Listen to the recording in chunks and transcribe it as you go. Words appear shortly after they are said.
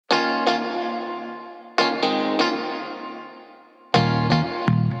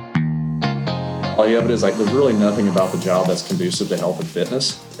reality of it is like there's really nothing about the job that's conducive to health and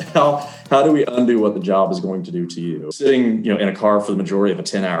fitness. How do we undo what the job is going to do to you? Sitting, in a car for the majority of a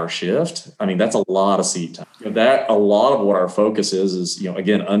 10-hour shift, I mean, that's a lot of seat time. That a lot of what our focus is,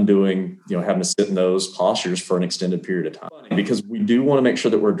 again, undoing, having to sit in those postures for an extended period of time. Because we do want to make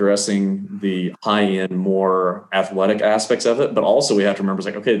sure that we're addressing the high-end, more athletic aspects of it, but also we have to remember, it's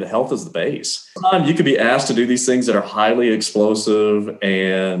like, okay, the health is the base. Sometimes you could be asked to do these things that are highly explosive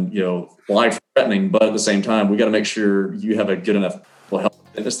and, life-threatening, but at the same time, we got to make sure you have a good enough health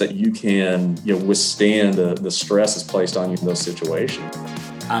and fitness that you can, withstand the stress that's placed on you in those situations.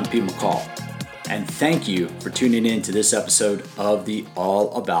 I'm Pete McCall, and thank you for tuning in to this episode of the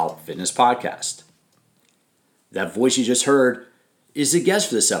All About Fitness podcast. That voice you just heard is the guest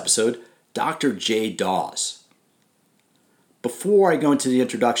for this episode, Dr. J. Dawes. Before I go into the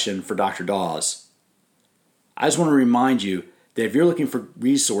introduction for Dr. Dawes, I just want to remind you that if you're looking for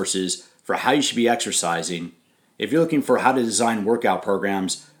resources for how you should be exercising, if you're looking for how to design workout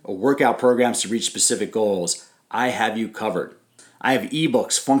programs or workout programs to reach specific goals, I have you covered. I have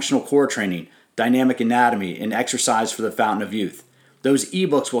ebooks, functional core training, dynamic anatomy, and exercise for the fountain of youth. Those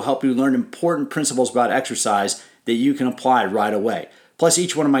ebooks will help you learn important principles about exercise that you can apply right away. Plus,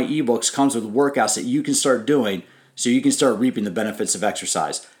 each one of my ebooks comes with workouts that you can start doing so you can start reaping the benefits of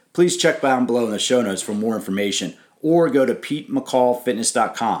exercise. Please check down below in the show notes for more information or go to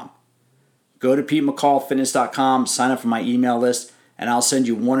PeteMcCallFitness.com. Go to PeteMcCallFitness.com, sign up for my email list, and I'll send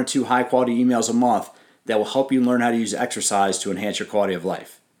you 1 or 2 high-quality emails a month that will help you learn how to use exercise to enhance your quality of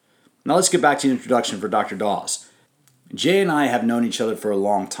life. Now let's get back to the introduction for Dr. Dawes. Jay and I have known each other for a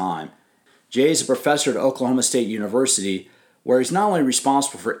long time. Jay is a professor at Oklahoma State University, where he's not only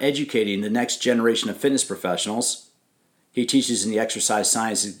responsible for educating the next generation of fitness professionals, he teaches in the exercise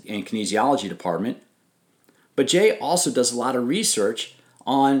science and kinesiology department, but Jay also does a lot of research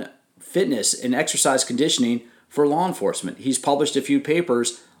on fitness and exercise conditioning for law enforcement. He's published a few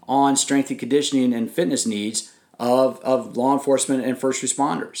papers on strength and conditioning and fitness needs of law enforcement and first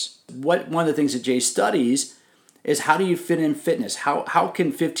responders. One of the things that Jay studies is how do you fit in fitness? How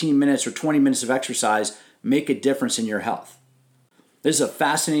can 15 minutes or 20 minutes of exercise make a difference in your health? This is a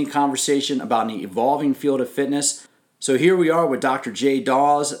fascinating conversation about an evolving field of fitness. So here we are with Dr. J.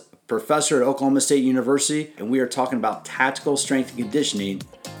 Dawes, professor at Oklahoma State University, and we are talking about tactical strength and conditioning.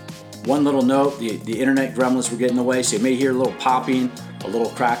 One little note, the internet gremlins will get in the way, so you may hear a little popping, a little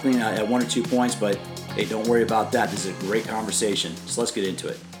crackling at 1 or 2 points, but hey, don't worry about that. This is a great conversation, so let's get into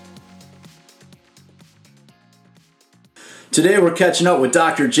it. Today we're catching up with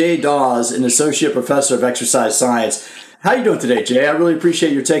Dr. J. Dawes, an associate professor of exercise science. How are you doing today, Jay? I really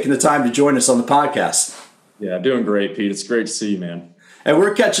appreciate you taking the time to join us on the podcast. Yeah, doing great, Pete. It's great to see you, man. And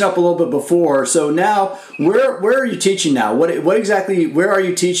we're catching up a little bit before. So now, where are you teaching now? What exactly, where are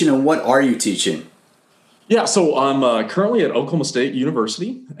you teaching and what are you teaching? Yeah, so I'm currently at Oklahoma State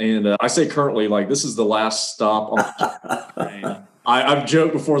University. And I say currently, like this is the last stop on the train. I've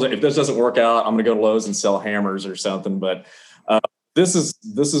joked before that if this doesn't work out, I'm going to go to Lowe's and sell hammers or something. But this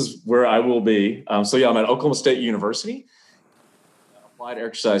is where I will be. So yeah, I'm at Oklahoma State University. Applied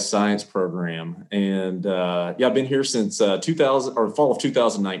exercise science program, and I've been here since 2000 or fall of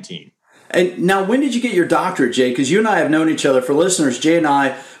 2019. And now, when did you get your doctorate, Jay? Because you and I have known each other. For listeners, Jay and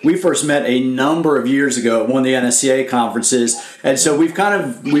I, we first met a number of years ago at one of the NSCA conferences, and so we've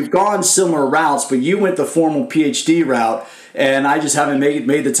gone similar routes. But you went the formal PhD route, and I just haven't made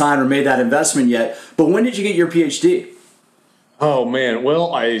the time or made that investment yet. But when did you get your PhD? Oh, man.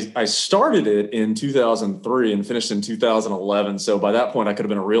 Well, I started it in 2003 and finished in 2011. So by that point, I could have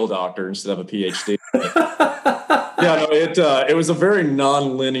been a real doctor instead of a PhD. It was a very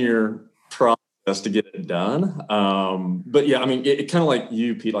nonlinear process to get it done. But yeah, I mean, it kind of like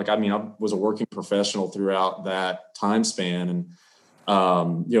you, Pete, I was a working professional throughout that time span. And,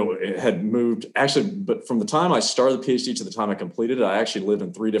 it had moved actually, but from the time I started the PhD to the time I completed it, I actually lived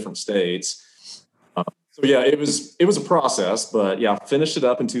in 3 different states. So yeah, it was a process, but yeah, finished it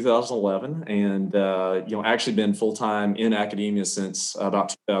up in 2011, and actually been full time in academia since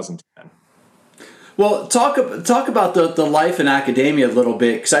about 2010. Well, talk about the life in academia a little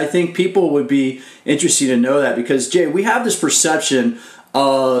bit, because I think people would be interested to know that. Because Jay, we have this perception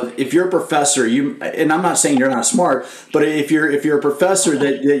of if you're a professor, and I'm not saying you're not smart, but if you're a professor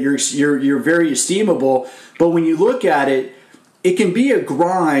that you're very estimable. But when you look at it, it can be a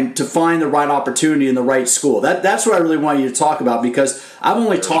grind to find the right opportunity in the right school. That's what I really want you to talk about, because I've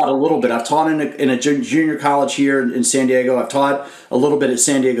only taught a little bit. I've taught in a junior college here in San Diego. I've taught a little bit at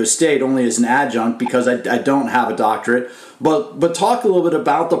San Diego State only as an adjunct because I don't have a doctorate. But talk a little bit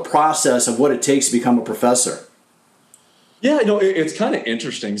about the process of what it takes to become a professor. Yeah, it's kind of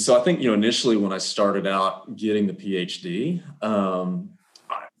interesting. So I think, initially when I started out getting the PhD,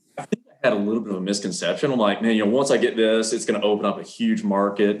 I think I had a little bit of a misconception. I'm like, man, once I get this, it's going to open up a huge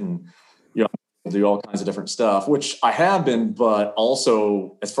market and, I'll do all kinds of different stuff, which I have been, but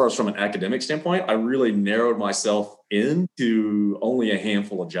also as far as from an academic standpoint, I really narrowed myself into only a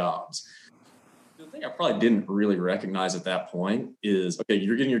handful of jobs. The thing I probably didn't really recognize at that point is, okay,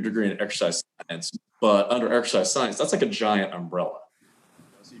 you're getting your degree in exercise science, but under exercise science, that's like a giant umbrella.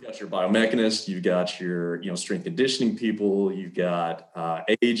 So you've got your biomechanists, you've got your, strength conditioning people, you've got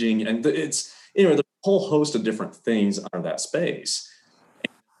aging, and it's, there's a whole host of different things under that space.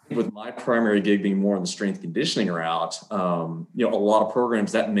 And with my primary gig being more on the strength conditioning route, a lot of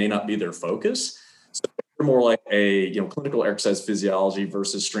programs that may not be their focus. So you're more like a, clinical exercise physiology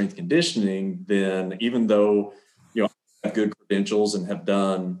versus strength conditioning, then even though, I have good credentials and have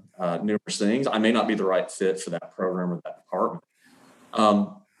done numerous things, I may not be the right fit for that program or that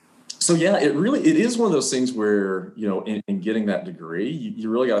department. So yeah, it is one of those things where, in getting that degree,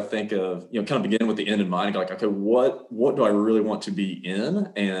 you really got to think of, kind of begin with the end in mind and go like, okay, what do I really want to be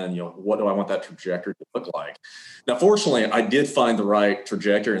in? And, what do I want that trajectory to look like? Now, fortunately, I did find the right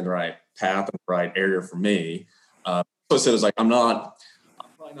trajectory and the right path and the right area for me. So I said, it's like, I'm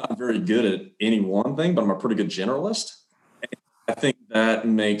probably not very good at any one thing, but I'm a pretty good generalist. I think that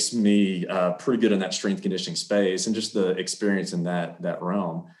makes me pretty good in that strength conditioning space and just the experience in that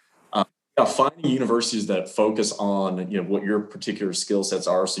realm. Finding universities that focus on what your particular skill sets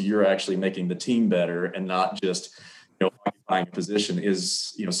are, so you're actually making the team better and not just occupying a position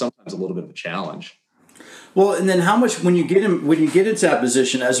is sometimes a little bit of a challenge. Well, and then how much when you get into that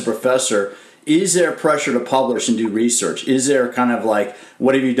position as a professor, is there pressure to publish and do research? Is there kind of like,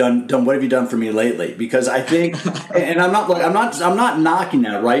 what have you done? What have you done for me lately? Because I think, and I'm not knocking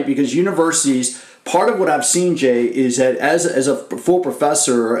that, right? Because universities, part of what I've seen, Jay, is that as a full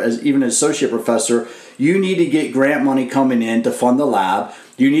professor, or as even an associate professor, you need to get grant money coming in to fund the lab.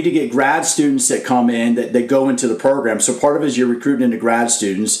 You need to get grad students that come in that go into the program. So part of it is you're recruiting into grad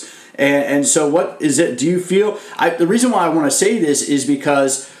students. And so what is it? Do you feel, the reason why I want to say this is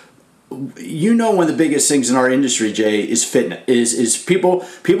because one of the biggest things in our industry, Jay, is fitness. Is people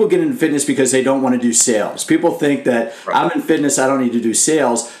get into fitness because they don't want to do sales. People think that I'm in fitness, I don't need to do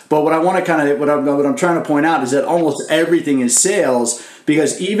sales. But what I want to what I'm trying to point out is that almost everything is sales,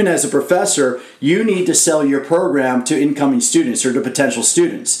 because even as a professor, you need to sell your program to incoming students or to potential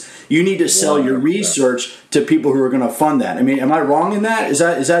students. You need to sell your research to people who are going to fund that. I mean, am I wrong in that? Is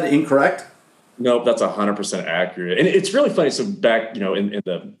that incorrect? Nope, that's 100% accurate. And it's really funny. So back, in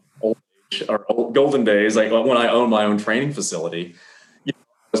the old golden days, like when I owned my own training facility, I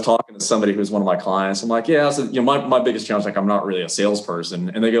was talking to somebody who's one of my clients. I'm like, yeah, so, my biggest challenge, like I'm not really a salesperson.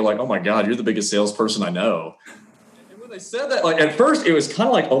 And they go like, oh my God, you're the biggest salesperson I know. And when they said that, like at first it was kind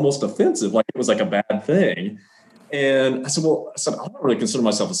of like almost offensive, like it was like a bad thing. And I said, I don't really consider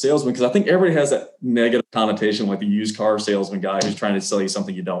myself a salesman because I think everybody has that negative connotation, like the used car salesman guy who's trying to sell you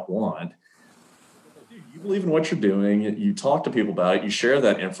something you don't want. You believe in what you're doing, you talk to people about it, you share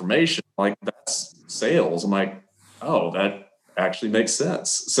that information, like that's sales. I'm like, oh, that actually makes sense.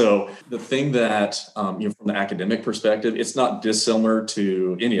 So the thing that, from the academic perspective, it's not dissimilar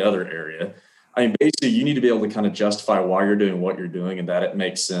to any other area. I mean, basically, you need to be able to kind of justify why you're doing what you're doing and that it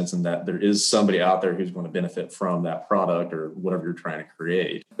makes sense and that there is somebody out there who's going to benefit from that product or whatever you're trying to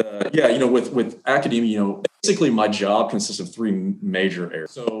create. With academia, basically my job consists of three major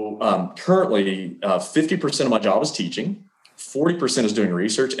areas. So currently, 50% of my job is teaching, 40% is doing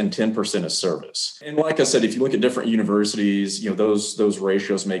research, and 10% is service. And like I said, if you look at different universities, those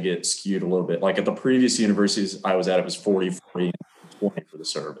ratios may get skewed a little bit. Like at the previous universities I was at, it was 40, 20 for the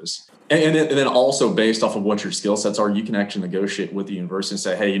service. And then also based off of what your skill sets are, you can actually negotiate with the university and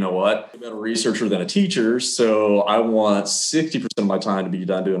say, hey, you know what? I'm a better researcher than a teacher. So I want 60% of my time to be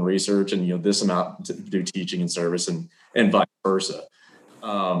done doing research and, this amount to do teaching and service and vice versa.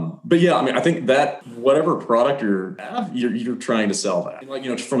 But yeah, I mean, I think that whatever product you're trying to sell that.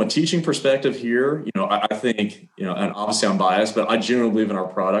 Like, from a teaching perspective here, I think, and obviously I'm biased, but I genuinely believe in our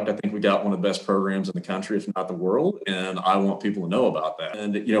product. I think we got one of the best programs in the country, if not the world. And I want people to know about that.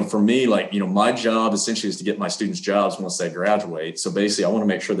 And, for me, like, my job essentially is to get my students jobs once they graduate. So basically I want to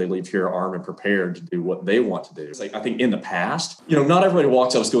make sure they leave here armed and prepared to do what they want to do. It's like, I think in the past, not everybody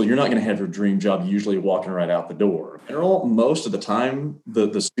walks out of school. You're not going to have your dream job usually walking right out the door. In general, most of the time,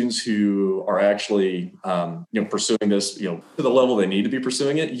 the students who are actually, pursuing this, to the level they need to be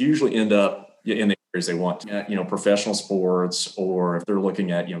pursuing it, usually end up in the areas they want to, professional sports, or if they're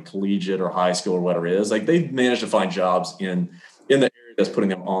looking at, collegiate or high school or whatever it is, like they've managed to find jobs in the area that's putting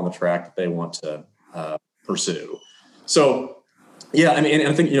them on the track that they want to pursue. So, yeah, I mean, and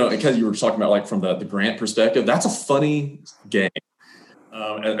I think, because you were talking about like from the grant perspective, that's a funny game.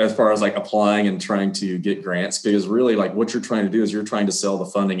 As far as like applying and trying to get grants, because really like what you're trying to do is you're trying to sell the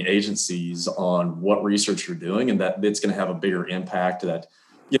funding agencies on what research you're doing, and that it's going to have a bigger impact that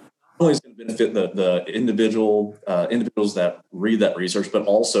not only is going to benefit the individuals that read that research, but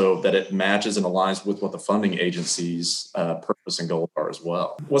also that it matches and aligns with what the funding agency's purpose and goals are as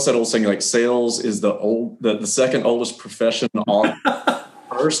well. What's that old saying? Like sales is the second oldest profession on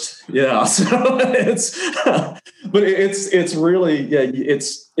first. Yeah. So but it's really,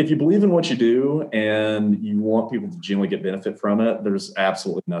 it's, if you believe in what you do and you want people to genuinely get benefit from it, there's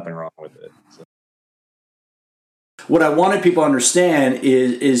absolutely nothing wrong with it. So. What I wanted people to understand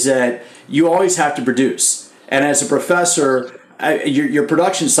is that you always have to produce. And as a professor, your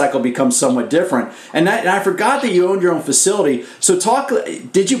production cycle becomes somewhat different. And I forgot that you owned your own facility. So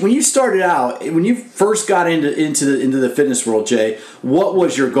when you started out, when you first got into the fitness world, Jay, what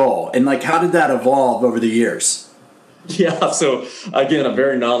was your goal? And like, how did that evolve over the years? Yeah. So again, a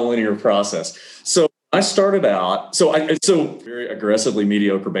very nonlinear process. So I started out, very aggressively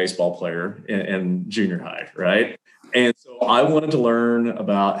mediocre baseball player in junior high, right? And so I wanted to learn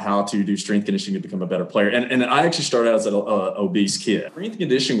about how to do strength conditioning to become a better player. And I actually started out as an obese kid. Strength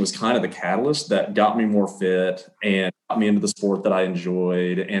conditioning was kind of the catalyst that got me more fit and got me into the sport that I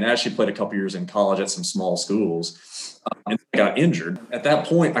enjoyed, and actually played a couple years in college at some small schools. And I got injured. At that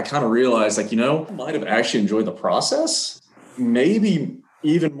point, I kind of realized, like, I might have actually enjoyed the process, maybe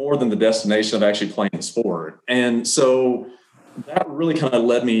even more than the destination of actually playing the sport. And so that really kind of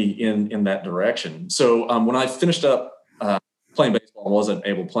led me in that direction. So when I finished up playing baseball, I wasn't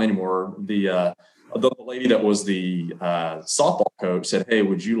able to play anymore. The lady that was the softball coach said, "Hey,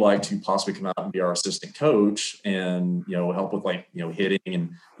 would you like to possibly come out and be our assistant coach and help with hitting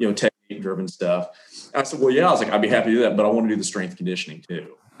and technique driven stuff?" And I said, "Well, yeah." I was like, "I'd be happy to do that, but I want to do the strength conditioning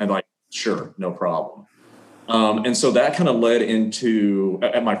too." And like, "Sure, no problem." And so that kind of led into,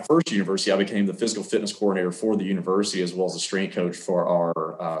 at my first university, I became the physical fitness coordinator for the university as well as a strength coach for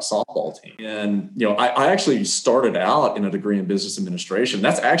our softball team. And, I actually started out in a degree in business administration.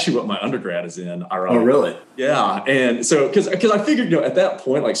 That's actually what my undergrad is in. Oh, really? Yeah. And so, because I figured, at that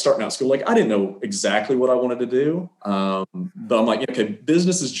point, like starting out school, like I didn't know exactly what I wanted to do. But I'm like, okay,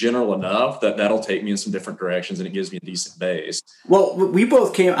 business is general enough that that'll take me in some different directions and it gives me a decent base. Well, we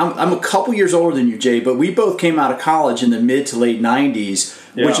both I'm a couple years older than you, Jay, but we both came out of college in the mid to late 90s,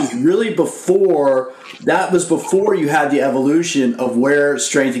 which is really before you had the evolution of where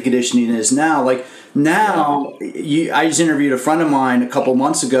strength and conditioning is now. Like now, I just interviewed a friend of mine a couple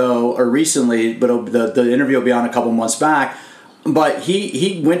months ago or recently, but the interview will be on a couple months back. But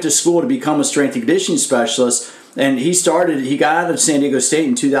he went to school to become a strength and conditioning specialist, and he got out of San Diego State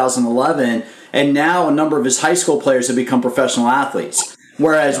in 2011, and now a number of his high school players have become professional athletes.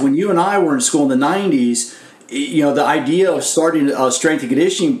 Whereas when you and I were in school in the 90s, the idea of starting a strength and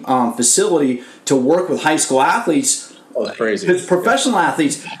conditioning facility to work with high school athletes was crazy. Because professional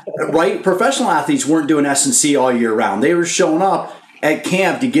athletes, right? Professional athletes weren't doing S&C all year round. They were showing up at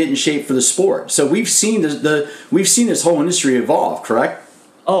camp to get in shape for the sport. So we've seen this whole industry evolve, correct?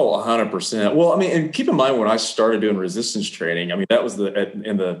 Oh, 100%. Well, I mean, and keep in mind when I started doing resistance training, I mean, that was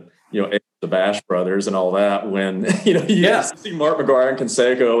the Bash brothers and all that, when, see Mark McGuire and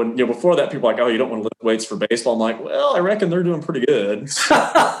Canseco. And, before that, people were like, "Oh, you don't want to lift weights for baseball." I'm like, well, I reckon they're doing pretty good.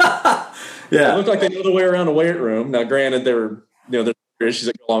 They look like they know the way around a weight room. Now, granted, there are issues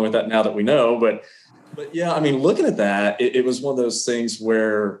that go along with that now that we know, but yeah, I mean, looking at that, it was one of those things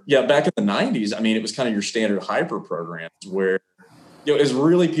where, back in the 90s, I mean, it was kind of your standard hyper programs where, it's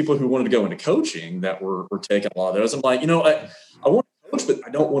really people who wanted to go into coaching that were taking a lot of those. I'm like, I want to coach, but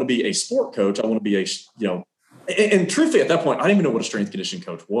I don't want to be a sport coach. I want to be and truthfully, at that point, I didn't even know what a strength conditioning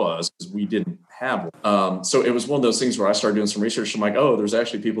coach was because we didn't have one. So it was one of those things where I started doing some research. I'm like, oh, there's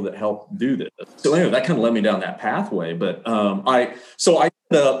actually people that help do this. So anyway, that kind of led me down that pathway. But I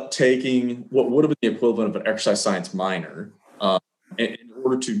ended up taking what would have been the equivalent of an exercise science minor in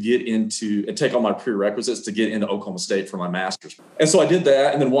order to get into and take all my prerequisites to get into Oklahoma State for my master's. And so I did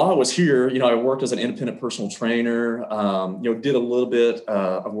that. And then while I was here, I worked as an independent personal trainer, did a little bit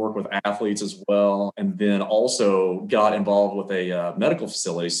of work with athletes as well. And then also got involved with a medical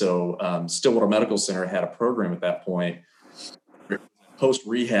facility. So Stillwater Medical Center had a program at that point,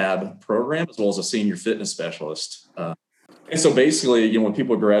 post-rehab program, as well as a senior fitness specialist. And so basically, when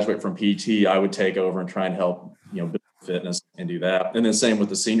people would graduate from PT, I would take over and try and help, build fitness and do that. And then same with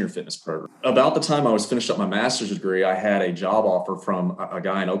the senior fitness program. About the time I was finished up my master's degree, I had a job offer from a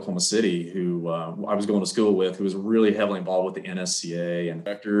guy in Oklahoma City who I was going to school with, who was really heavily involved with the NSCA and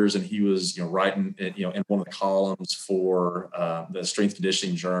vectors. And he was, writing, in one of the columns for the Strength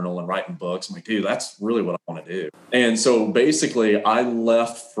Conditioning Journal and writing books. I'm like, dude, that's really what I want to do. And so basically I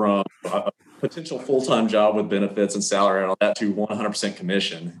left from a potential full-time job with benefits and salary and all that to 100%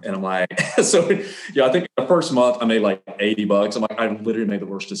 commission. And I'm like, I think the first month I made like $80. I'm like, I literally made the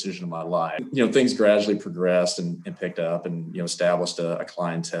worst decision of my life. Things gradually progressed and picked up and, established a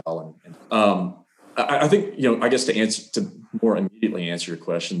clientele. I think, I guess to more immediately answer your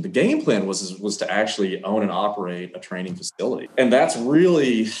question, the game plan was to actually own and operate a training facility. And that's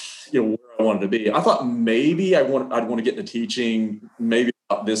really, where I wanted to be. I thought maybe I'd want to get into teaching, maybe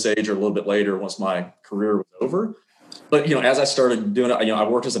about this age or a little bit later once my career was over. But, as I started doing it, I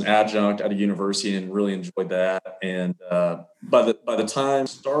worked as an adjunct at a university and really enjoyed that. And by the time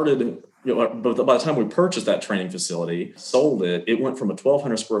started, by the time we purchased that training facility, sold it, it went from a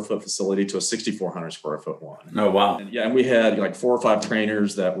 1,200 square foot facility to a 6,400 square foot one. Oh, wow. And we had like 4 or 5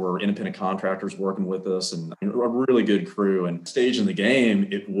 trainers that were independent contractors working with us, and a really good crew. And stage in the game,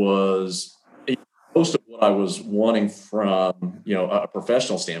 it was most of what I was wanting from, a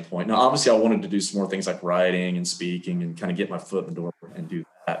professional standpoint. Now, obviously I wanted to do some more things like writing and speaking and kind of get my foot in the door and do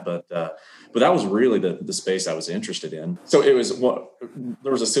that. But that was really the space I was interested in. So there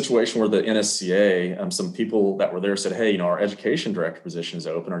was a situation where the NSCA, some people that were there said, hey, our education director position is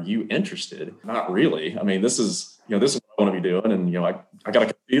open. Are you interested? Not really. I mean, this is what I want to be doing. And, I got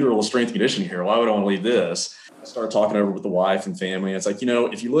a computer with strength conditioning here. Why would I want to leave this? I started talking over with the wife and family. It's like,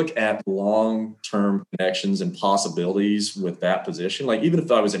 if you look at long-term connections and possibilities with that position, like even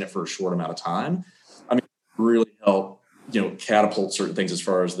if I was in it for a short amount of time, I mean, it really help, catapult certain things as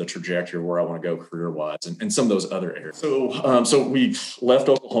far as the trajectory of where I want to go career-wise and some of those other areas. So we left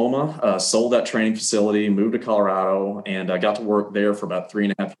Oklahoma, sold that training facility, moved to Colorado, and I got to work there for about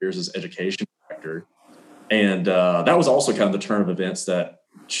 3.5 years as education director. And that was also kind of the turn of events that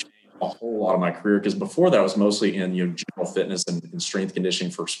changed a whole lot of my career, because before that I was mostly in general fitness and strength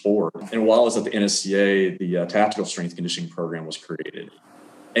conditioning for sport. And while I was at the NSCA, the tactical strength conditioning program was created.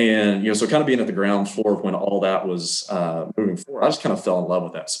 And so kind of being at the ground floor of when all that was moving forward, I just kind of fell in love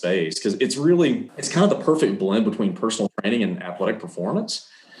with that space, because it's kind of the perfect blend between personal training and athletic performance.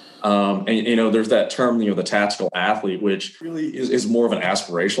 And there's that term, the tactical athlete, which really is more of an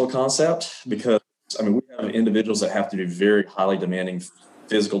aspirational concept, because we have individuals that have to do very highly demanding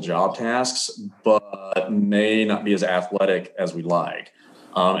physical job tasks, but may not be as athletic as we like.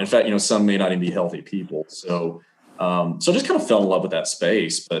 In fact, some may not even be healthy people. So just kind of fell in love with that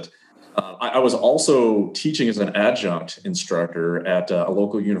space. But I was also teaching as an adjunct instructor at a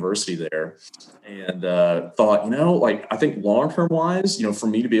local university there, and thought, I think long-term wise, for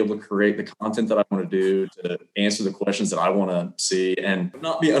me to be able to create the content that I want to do, to answer the questions that I want to see, and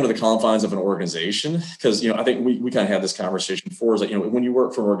not be under the confines of an organization. Because, I think we kind of had this conversation before, is that, when you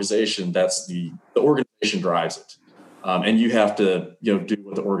work for an organization, that's the organization drives it. And you have to, do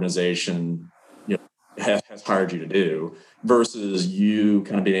what the organization, has hired you to do, versus you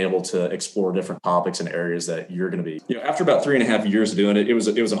kind of being able to explore different topics and areas that you're going to be. After about 3.5 years of doing it, it was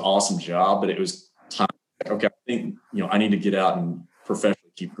an awesome job, but it was time. Okay, I think I need to get out and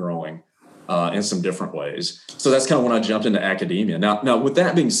professionally keep growing in some different ways. So that's kind of when I jumped into academia. Now, with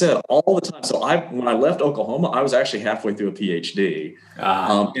that being said, all the time. So when I left Oklahoma, I was actually halfway through a PhD.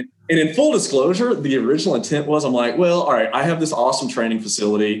 And in full disclosure, the original intent was, I'm like, well, all right, I have this awesome training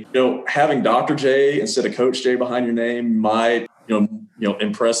facility. Having Dr. J instead of Coach J behind your name might,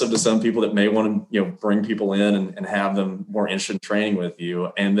 impressive to some people that may want to, bring people in and have them more interested in training with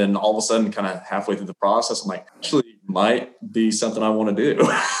you. And then all of a sudden, kind of halfway through the process, I'm like, actually might be something I want to do.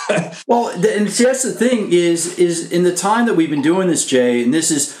 Well, and see, that's the thing is in the time that we've been doing this, Jay, and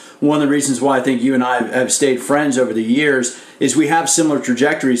this is one of the reasons why I think you and I have stayed friends over the years, is we have similar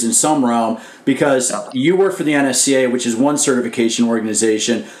trajectories in some realm, because you work for the NSCA, which is one certification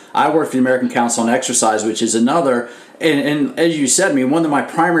organization. I work for the American Council on Exercise, which is another. And as you said, one of my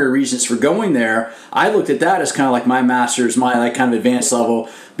primary reasons for going there, I looked at that as kind of like my master's, my kind of advanced level,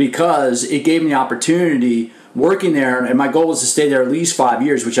 because it gave me the opportunity working there. And my goal was to stay there at least 5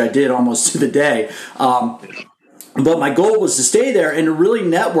 years, which I did almost to the day. But my goal was to stay there and to really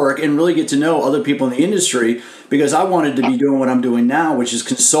network and really get to know other people in the industry, because I wanted to be doing what I'm doing now, which is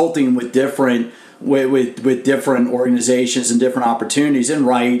consulting with different with different organizations and different opportunities, and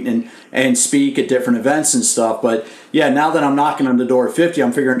write and speak at different events and stuff. But yeah, now that I'm knocking on the door at 50,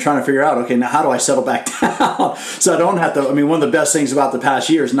 I'm trying to figure out, okay, now how do I settle back down so I don't have to? I mean, one of the best things about the past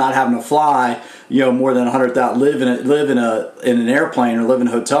year is not having to fly, more than 100,000, live in an airplane or live in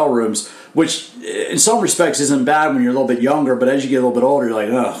hotel rooms, which in some respects isn't bad when you're a little bit younger. But as you get a little bit older, you're like,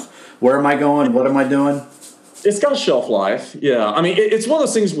 oh, where am I going? What am I doing? It's got a shelf life. Yeah. I mean, it's one of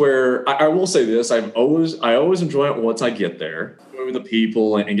those things where I will say this. I always enjoy it once I get there, with the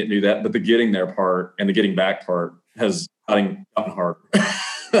people and get to do that. But the getting there part and the getting back part has gotten hard.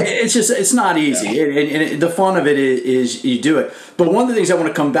 It's not easy. Yeah. And the fun of it is you do it. But one of the things I want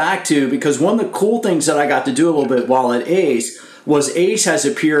to come back to, because one of the cool things that I got to do a little bit while at ACE was ACE has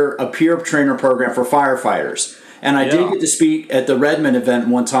a peer trainer program for firefighters. And I did get to speak at the Redmond event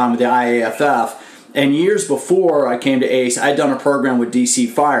one time with the IAFF. And years before I came to ACE, I'd done a program with DC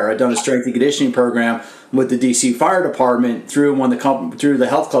Fire. I'd done a strength and conditioning program with the DC Fire Department through the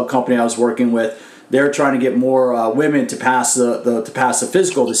health club company I was working with. They're trying to get more women to pass the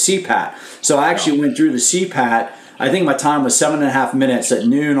physical, the CPAT. So I actually went through the CPAT. I think my time was 7.5 minutes at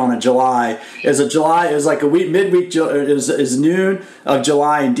noon on a July. It was like a week, midweek. It was noon of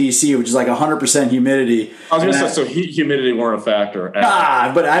July in DC, which is like 100% humidity. I was going to say, so heat, humidity weren't a factor. But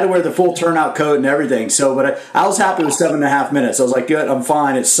I had to wear the full turnout coat and everything. So, but I was happy with 7.5 minutes. I was like, good, I'm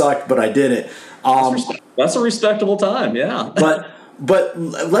fine. It sucked, but I did it. That's a respectable time, yeah. But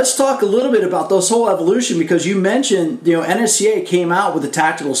let's talk a little bit about this whole evolution, because you mentioned, NSCA came out with a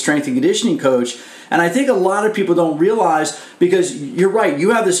tactical strength and conditioning coach. And I think a lot of people don't realize, because you're right,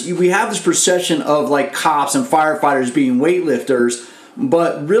 we have this perception of like cops and firefighters being weightlifters,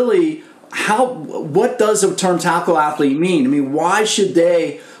 but really, what does the term tactical athlete mean? I mean, why should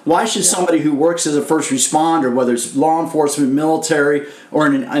somebody who works as a first responder, whether it's law enforcement, military, or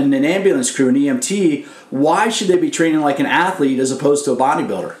in an ambulance crew, an EMT, why should they be training like an athlete as opposed to a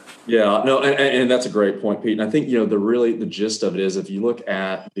bodybuilder? Yeah, no, and that's a great point, Pete. And I think, the gist of it is, if you look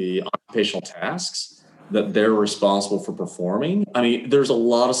at the occupational tasks that they're responsible for performing, I mean, there's a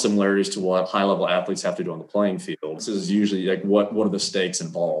lot of similarities to what high-level athletes have to do on the playing field. This is usually like, what are the stakes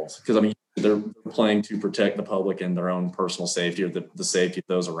involved? Because, I mean, they're playing to protect the public and their own personal safety, or the safety of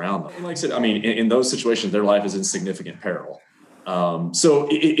those around them. And like I said, I mean, in those situations, their life is in significant peril. So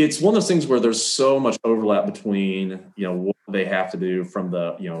it's one of those things where there's so much overlap between, what they have to do from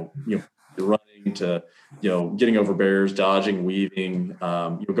the, running to, getting over barriers, dodging, weaving,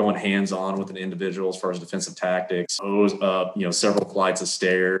 going hands on with an individual as far as defensive tactics, goes up, several flights of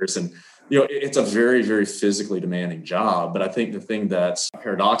stairs. And, it's a very, very physically demanding job. But I think the thing that's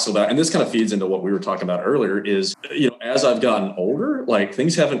paradoxical about, and this kind of feeds into what we were talking about earlier, is, as I've gotten older, like,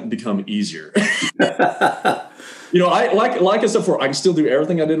 things haven't become easier. I like I said before, I can still do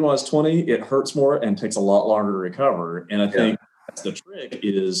everything I did when I was 20. It hurts more and takes a lot longer to recover. And I think that's the trick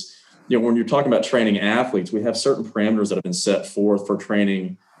is, when you're talking about training athletes, we have certain parameters that have been set forth for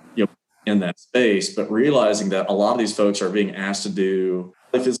training, in that space, but realizing that a lot of these folks are being asked to do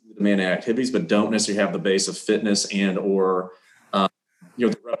physically demanding activities, but don't necessarily have the base of fitness and or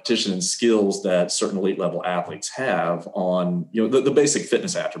the repetition and skills that certain elite level athletes have on, the basic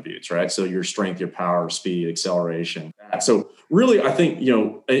fitness attributes, right? So your strength, your power, speed, acceleration. So really, I think,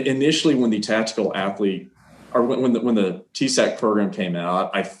 initially when the tactical athlete, or when the TSAC program came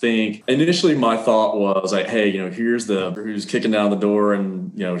out, I think initially my thought was like, hey, here's who's kicking down the door and,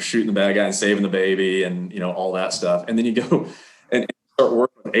 shooting the bad guy and saving the baby and, all that stuff. And then you go and start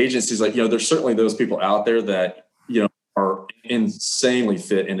working with agencies like, there's certainly those people out there that, are insanely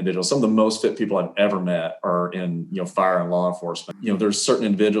fit individuals. Some of the most fit people I've ever met are in, fire and law enforcement. There's certain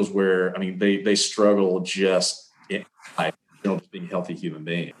individuals where, I mean, they struggle just in life, just being healthy human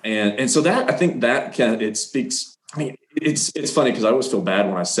beings. And so that, I think that it speaks, I mean, it's funny because I always feel bad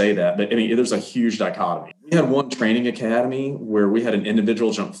when I say that, but I mean, there's a huge dichotomy. We had one training academy where we had an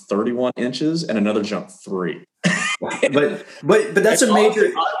individual jump 31 inches and another jump 3. But that's a major.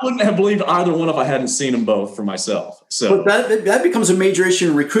 I wouldn't have believed either one if I hadn't seen them both for myself. So, but that becomes a major issue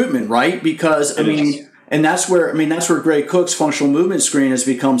in recruitment, right? Because and that's where Greg Cook's functional movement screen has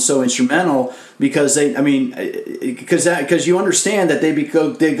become so instrumental, because because you understand that they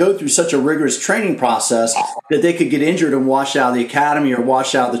go through such a rigorous training process that they could get injured and wash out of the academy or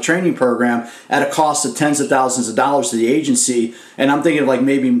wash out of the training program at a cost of tens of thousands of dollars to the agency. And I'm thinking of like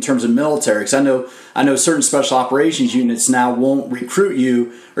maybe in terms of military, because I know certain special operations units now won't recruit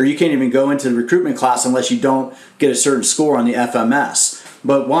you, or you can't even go into the recruitment class unless you don't get a certain score on the FMS.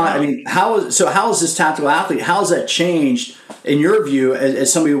 But why? I mean, how is this tactical athlete? How has that changed in your view,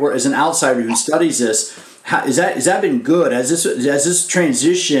 as somebody as an outsider who studies this? Has that been good? Has this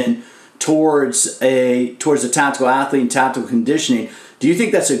transition towards the tactical athlete and tactical conditioning. Do you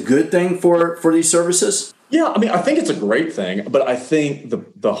think that's a good thing for these services? Yeah, I mean, I think it's a great thing, but I think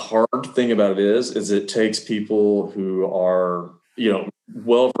the hard thing about it is it takes people who are,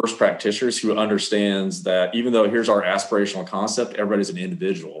 well-versed practitioners who understands that even though here's our aspirational concept, everybody's an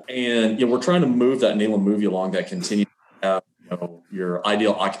individual. And, we're trying to move that needle and move you along that continuum of, your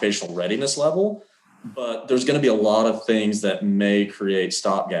ideal occupational readiness level. But there's going to be a lot of things that may create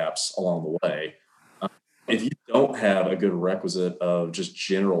stopgaps along the way. If you don't have a good requisite of just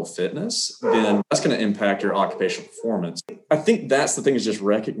general fitness, then that's going to impact your occupational performance. I think that's the thing, is just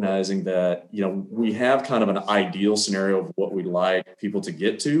recognizing that, we have kind of an ideal scenario of what we'd like people to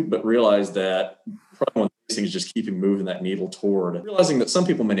get to, but realize that probably one of these things is just keeping moving that needle toward realizing that some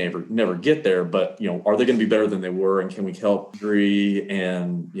people may never get there, but, are they going to be better than they were? And can we help agree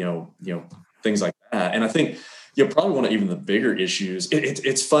and, things like that. And I think, probably one of even the bigger issues.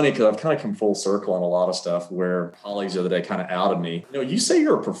 It's funny because I've kind of come full circle on a lot of stuff where colleagues the other day kind of outed me. You say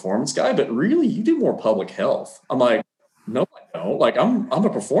you're a performance guy, but really you do more public health. I'm like, no, I don't. Like I'm a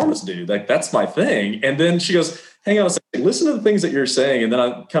performance dude. Like that's my thing. And then she goes, hang on a second, listen to the things that you're saying. And then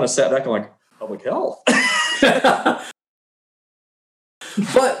I kind of sat back and like, public health.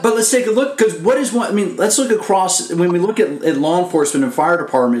 But let's take a look, because let's look across, when we look at law enforcement and fire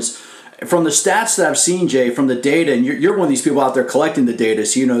departments, from the stats that I've seen, Jay, from the data, and you're one of these people out there collecting the data,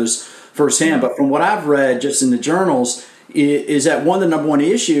 so you know this firsthand, but from what I've read just in the journals, is that one of the number one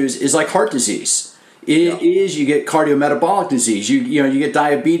issues is like heart disease. Is you get cardiometabolic disease, you get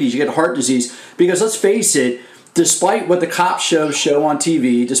diabetes, you get heart disease, because let's face it, despite what the cop show on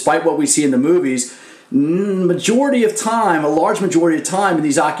TV, despite what we see in the movies, a large majority of time in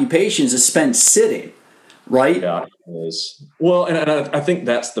these occupations is spent sitting. Right? Yeah, it is. Well, and I think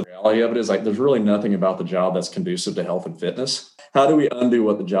that's the reality of it, is like there's really nothing about the job that's conducive to health and fitness. How do we undo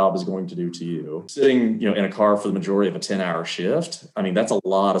what the job is going to do to you? Sitting, in a car for the majority of a 10-hour shift, I mean, that's a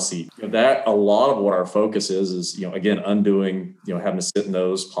lot of seats. That a lot of what our focus is, again, undoing, having to sit in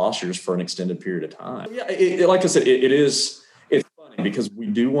those postures for an extended period of time. Yeah, like I said, it's funny because we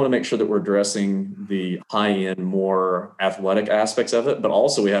do want to make sure that we're addressing the high-end, more athletic aspects of it, but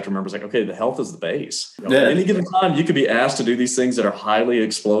also we have to remember, it's like, okay, the health is the base. At any given time, you could be asked to do these things that are highly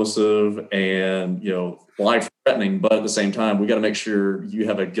explosive and, life-threatening, but at the same time, we got to make sure you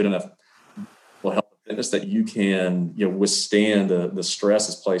have a good enough health and fitness that you can, withstand the stress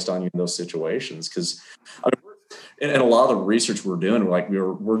that's placed on you in those situations. Because and a lot of the research we're doing,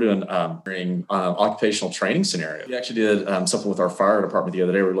 we're doing occupational training scenarios. We actually did something with our fire department the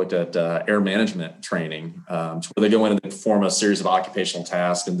other day. We looked at air management training, where they go in and they perform a series of occupational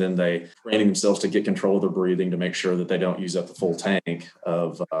tasks, and then they training themselves to get control of their breathing to make sure that they don't use up the full tank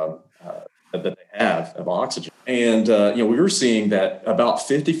of that they have of oxygen. And, we were seeing that about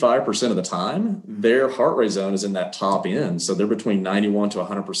 55% of the time, their heart rate zone is in that top end. So they're between 91 to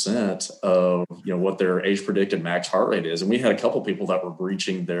 100% of, what their age predicted max heart rate is. And we had a couple people that were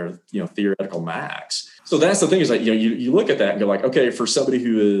breaching their, theoretical max. So that's the thing, is that, you look at that and go like, okay, for somebody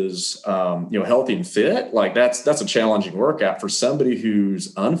who is, healthy and fit, like that's a challenging workout. For somebody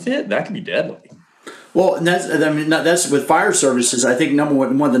who's unfit, that can be deadly. Well, and that's with fire services. I think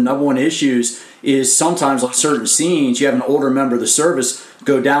one of the number one issues is sometimes on certain scenes, you have an older member of the service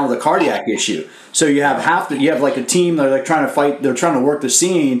go down with a cardiac issue. So you have like a team that are like trying to fight, they're trying to work the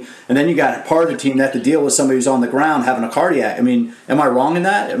scene, and then you got part of the team that have to deal with somebody who's on the ground having a cardiac. I mean, am I wrong in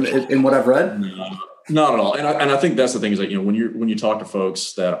that? In what I've read? No. Not at all. And I think that's the thing, is that, when you talk to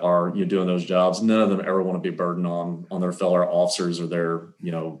folks that are doing those jobs, none of them ever want to be burdened on their fellow officers or their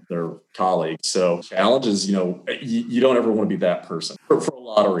colleagues. So challenges, you don't ever want to be that person for a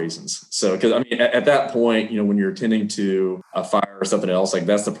lot of reasons. So, because at that point, when you're attending to a fire or something else, like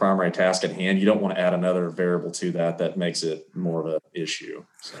that's the primary task at hand. You don't want to add another variable to that makes it more of an issue.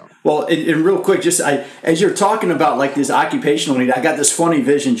 So. Well, and real quick, as you're talking about like this occupational need, I got this funny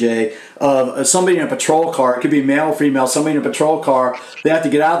vision, Jay, of somebody in a patrol car. It could be male or female. Somebody in a patrol car. They have to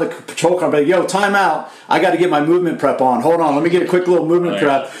get out of the patrol car. But yo, time out. I got to get my movement prep on. Hold on. Let me get a quick little movement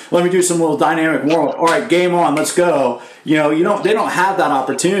prep. Let me do some little dynamic warm up. All right, game on. Let's go. They don't have that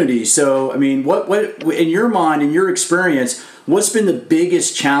opportunity. So, I mean, what in your mind, in your experience, what's been the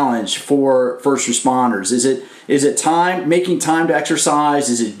biggest challenge for first responders? Is it making time to exercise?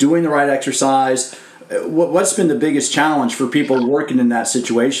 Is it doing the right exercise? What's been the biggest challenge for people working in that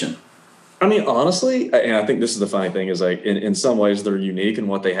situation? I mean, honestly, and I think this is the funny thing, is like in some ways they're unique in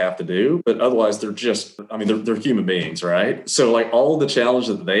what they have to do, but otherwise they're just, they're human beings, right? So like all of the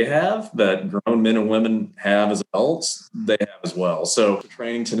challenges that they have, that grown men and women have as adults, they have as well. So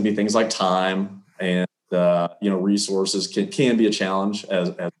training tend to be things like time and resources can be a challenge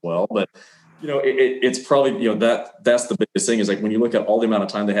as well. But it's probably, that's the biggest thing is like when you look at all the amount of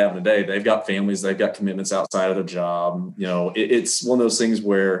time they have in a day, they've got families, they've got commitments outside of their job. It's one of those things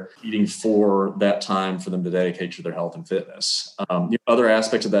where eating for that time for them to dedicate to their health and fitness. Other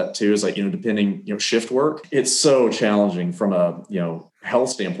aspects of that too is like, depending, shift work, it's so challenging from a, health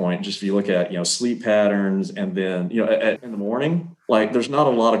standpoint. Just if you look at, sleep patterns and then, in the morning, like there's not a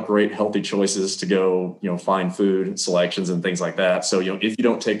lot of great healthy choices to go, find food selections and things like that. So, if you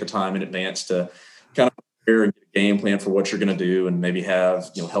don't take the time in advance to kind of prepare and get a game plan for what you're going to do and maybe have,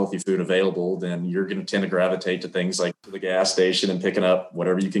 healthy food available, then you're going to tend to gravitate to things like the gas station and picking up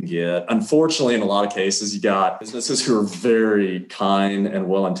whatever you can get. Unfortunately, in a lot of cases, you got businesses who are very kind and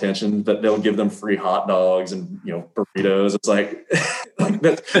well-intentioned, but they'll give them free hot dogs and, burritos. It's like,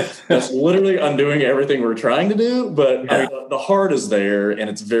 that's literally undoing everything we're trying to do. But I mean, the heart is there and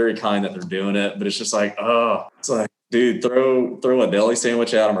it's very kind that they're doing it, but it's just like, it's like, dude, throw a deli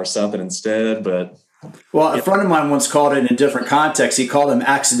sandwich at them or something instead. But well, a friend of mine once called it in a different context. He called them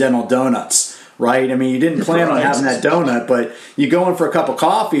accidental donuts, right? I mean, you didn't plan on having that donut, but you go in for a cup of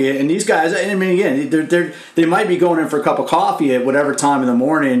coffee, and these guys, I mean, again, they might be going in for a cup of coffee at whatever time in the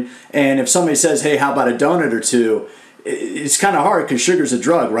morning, and if somebody says, hey, how about a donut or two, it's kind of hard because sugar's a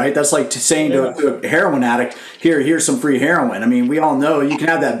drug, right? That's like saying to a heroin addict, here's some free heroin. I mean, we all know you can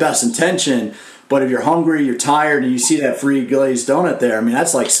have that best intention, but if you're hungry, you're tired, and you see that free glazed donut there, I mean,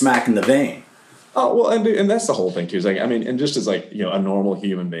 that's like smacking the vein. Oh, well, and that's the whole thing too. Is like, I mean, and just as like, a normal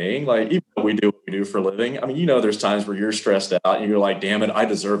human being, like even though we do what we do for a living, I mean, there's times where you're stressed out and you're like, damn it, I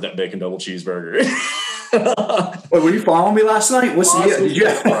deserve that bacon double cheeseburger. Wait, were you following me last night?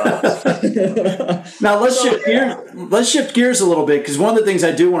 Now let's shift gears a little bit, because one of the things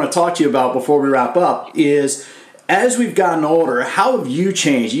I do want to talk to you about before we wrap up is, as we've gotten older, how have you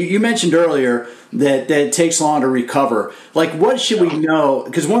changed? You mentioned earlier that it takes long to recover. Like, what should we know?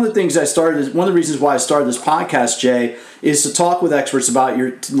 Because one of the reasons why I started this podcast, Jay, is to talk with experts about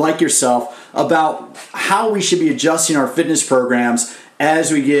yourself about how we should be adjusting our fitness programs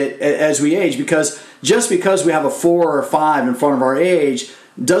as we age. Because just because we have a 4 or 5 in front of our age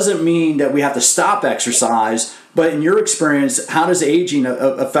doesn't mean that we have to stop exercise. But in your experience, how does aging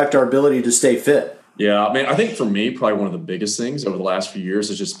affect our ability to stay fit? Yeah, I mean, I think for me, probably one of the biggest things over the last few years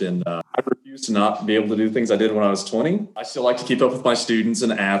has just been I refuse to not be able to do things I did when I was 20. I still like to keep up with my students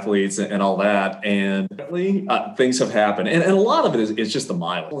and athletes and all that. And things have happened. And a lot of it is just the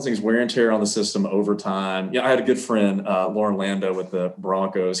mileage. One of the things, wear and tear on the system over time. I had a good friend, Lauren Lando with the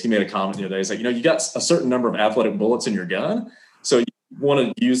Broncos. He made a comment the other day. He's like, you got a certain number of athletic bullets in your gun. So you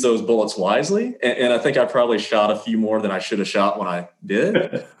want to use those bullets wisely. And I think I probably shot a few more than I should have shot when I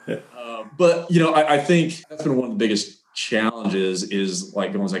did. But, I think that's been one of the biggest challenges is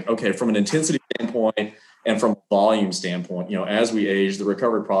like going like, okay, from an intensity standpoint and from a volume standpoint, as we age, the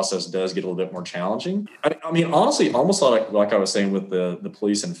recovery process does get a little bit more challenging. I mean, honestly, almost like I was saying with the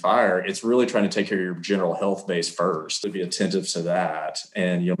police and fire, it's really trying to take care of your general health base first, to be attentive to that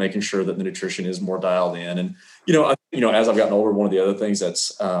and, making sure that the nutrition is more dialed in. And, as I've gotten older, one of the other things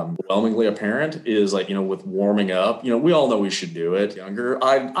that's overwhelmingly apparent is like, with warming up, we all know we should do it. Younger,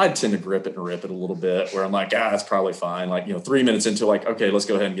 I tend to grip it and rip it a little bit where I'm like, it's probably fine. Like, 3 minutes into like, okay, let's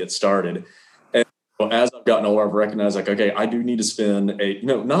go ahead and get started. And as I've gotten older, I've recognized like, okay, I do need to spend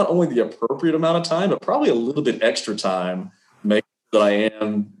not only the appropriate amount of time, but probably a little bit extra time making sure that I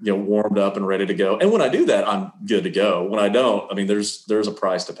am, warmed up and ready to go. And when I do that, I'm good to go. When I don't, I mean, there's a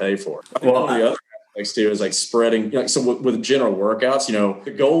price to pay for it. I think one of the other aspects too is like spreading, so with general workouts,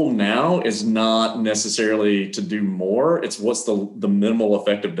 the goal now is not necessarily to do more. It's what's the minimal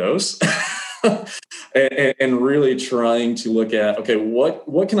effective dose. and really trying to look at, okay,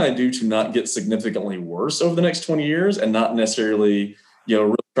 what can I do to not get significantly worse over the next 20 years and not necessarily,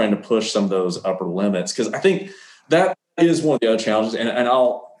 really trying to push some of those upper limits. Because I think that is one of the other challenges. And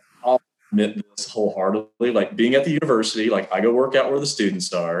I'll admit this wholeheartedly, like being at the university, like I go work out where the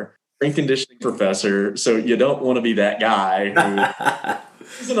students are, strength conditioning professor. So you don't want to be that guy who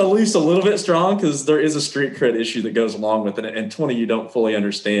isn't at least a little bit strong, because there is a street cred issue that goes along with it. And 20, you don't fully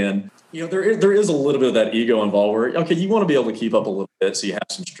understand. There is a little bit of that ego involved where, okay, you want to be able to keep up a little bit so you have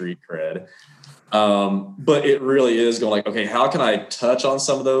some street cred. But it really is going like, okay, how can I touch on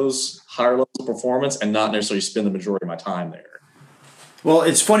some of those higher levels of performance and not necessarily spend the majority of my time there? Well,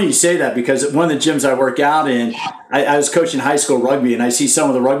 it's funny you say that, because one of the gyms I work out in, I was coaching high school rugby, and I see some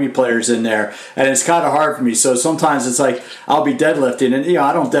of the rugby players in there, and it's kind of hard for me. So sometimes it's like I'll be deadlifting, and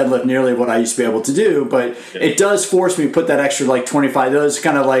I don't deadlift nearly what I used to be able to do, but it does force me to put that extra like 25. It's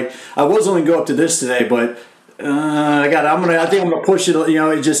kind of like I was only go up to this today, but I think I'm gonna push it.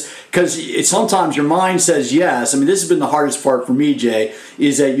 It just because sometimes your mind says yes. I mean, this has been the hardest part for me, Jay,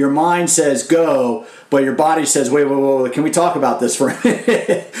 is that your mind says go, but your body says wait. Can we talk about this for a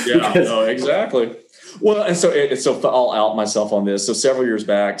minute? Yeah, no, exactly. Well, and so I'll out myself on this. So several years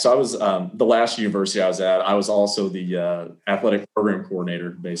back, so I was the last university I was at. I was also the athletic program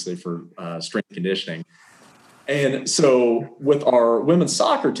coordinator, basically for strength and conditioning. And so with our women's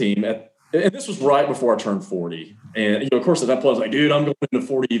soccer team, and this was right before I turned 40. And, of course, at that point, I was like, dude, I'm going into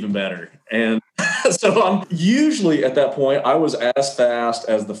 40 even better. And so I'm usually at that point, I was as fast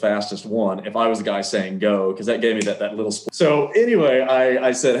as the fastest one if I was the guy saying go, because that gave me that little split. So anyway,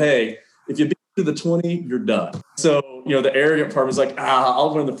 I said, hey, if you beat to the 20, you're done. So, the arrogant part was like,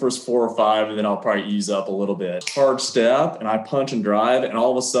 I'll win the first 4 or 5, and then I'll probably ease up a little bit. Hard step, and I punch and drive, and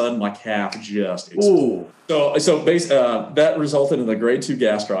all of a sudden, my calf just exploded. So that resulted in a grade 2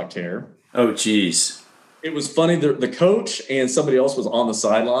 gastroc tear. Oh, geez. It was funny. The coach and somebody else was on the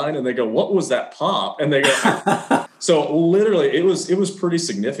sideline, and they go, "What was that pop?" And they go, so literally, it was pretty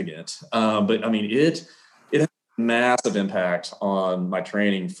significant. But I mean, it had a massive impact on my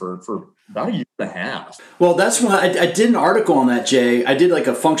training for about a year and a half. Well, that's when I did an article on that, Jay. I did like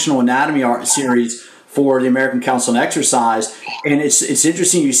a functional anatomy art series for the American Council on Exercise, and it's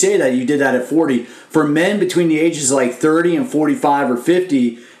interesting you say that you did that at 40. For men between the ages of like 30 and 45 or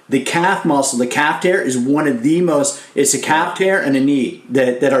 50. The calf muscle, the calf tear, is one of the most. It's a calf tear and a knee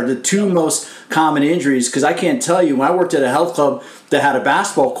that are the two most common injuries. Because I can't tell you, when I worked at a health club that had a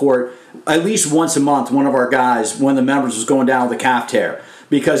basketball court, at least once a month, one of our guys, one of the members, was going down with a calf tear.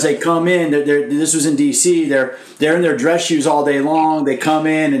 Because they come in, this was in D.C., they're in their dress shoes all day long. They come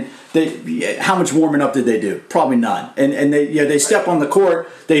in and how much warming up did they do? Probably none. And they step on the court,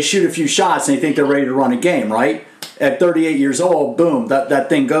 they shoot a few shots, and they think they're ready to run a game, right? At 38 years old, boom, that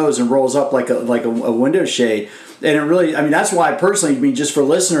thing goes and rolls up like a window shade. And it really, I mean, that's why personally, just for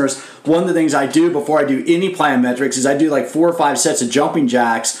listeners, one of the things I do before I do any plyometrics is I do like 4 or 5 sets of jumping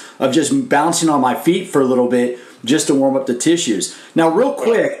jacks of just bouncing on my feet for a little bit just to warm up the tissues. Now, real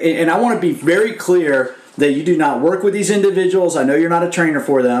quick, and I want to be very clear that you do not work with these individuals. I know you're not a trainer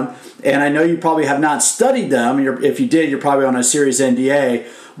for them, and I know you probably have not studied them. If you did, you're probably on a serious NDA.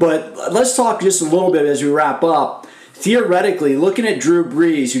 But let's talk just a little bit as we wrap up. Theoretically, looking at Drew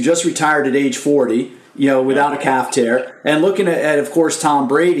Brees, who just retired at age 40, without a calf tear, and looking at, of course, Tom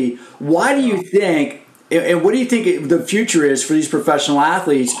Brady, why do you think, and what do you think the future is for these professional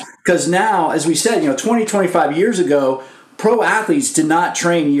athletes? Because now, as we said, 20, 25 years ago, pro athletes did not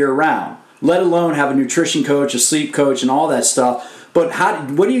train year-round, let alone have a nutrition coach, a sleep coach, and all that stuff. But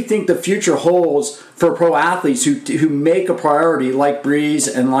what do you think the future holds for pro athletes who make a priority like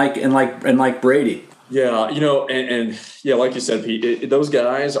Brees and like Brady? Yeah, and like you said, Pete, those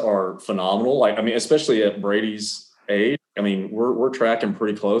guys are phenomenal. Especially at Brady's age. I mean, we're tracking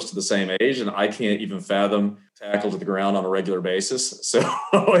pretty close to the same age, and I can't even fathom tackle to the ground on a regular basis. So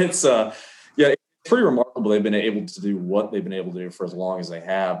it's pretty remarkable they've been able to do what they've been able to do for as long as they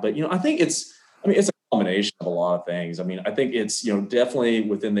have. But I think it's a combination of a lot of things. I mean, I think it's definitely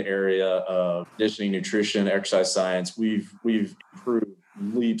within the area of conditioning, nutrition, exercise science. We've improved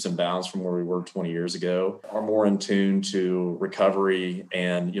leaps and bounds from where we were 20 years ago, are more in tune to recovery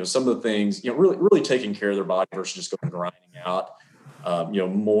and, some of the things, really taking care of their body versus just going grinding out,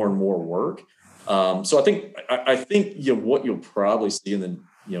 more and more work. So I think, what you'll probably see in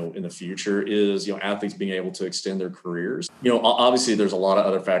the future is, athletes being able to extend their careers. Obviously there's a lot of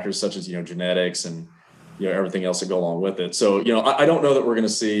other factors such as, genetics and, everything else that go along with it. So, I don't know that we're going to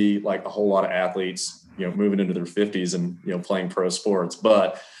see like a whole lot of athletes, moving into their 50s and, playing pro sports.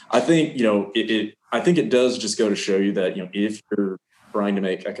 But I think, I think it does just go to show you that, if you're trying to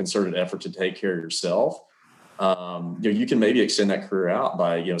make a concerted effort to take care of yourself, you can maybe extend that career out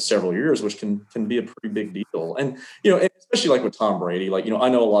by, several years, which can be a pretty big deal. And, especially like with Tom Brady, I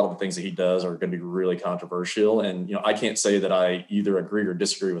know a lot of the things that he does are going to be really controversial. And, I can't say that I either agree or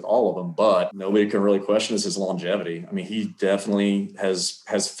disagree with all of them, but nobody can really question his longevity. I mean, he definitely has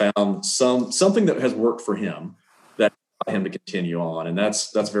found something that has worked for him that allowed him to continue on. And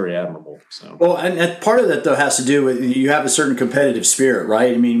that's very admirable. So, well, and part of that though has to do with, you have a certain competitive spirit,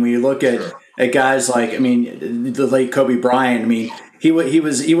 right? I mean, when you look at guys like, the late Kobe Bryant, he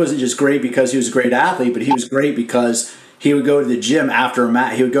wasn't just great because he was a great athlete, but he was great because he would go to the gym after a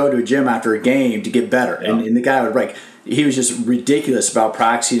match. He would go to a gym after a game to get better. Yeah. And the guy would he was just ridiculous about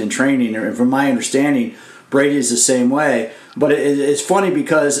practicing and training. And from my understanding, Brady is the same way. But it's funny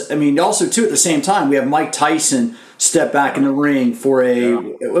because, also too, at the same time, we have Mike Tyson step back in the ring for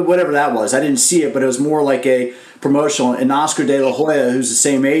whatever that was. I didn't see it, but it was more like a promotional. And Oscar De La Hoya, who's the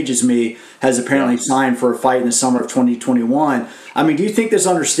same age as me, has apparently signed for a fight in the summer of 2021. I mean, do you think this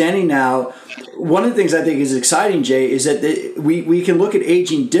understanding now? One of the things I think is exciting, Jay, is that we can look at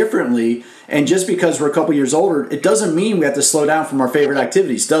aging differently, and just because we're a couple years older, it doesn't mean we have to slow down from our favorite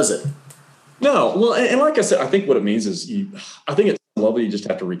activities, does it? No. Well, and like I said, I think what it means is I think it's lovely. You just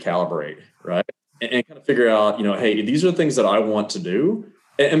have to recalibrate, right? And kind of figure out, hey, these are the things that I want to do.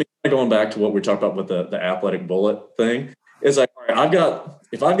 And I mean, going back to what we talked about with the athletic bullet thing, it's like, all right,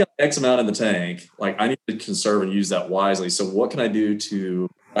 if I've got X amount in the tank, like I need to conserve and use that wisely. So what can I do to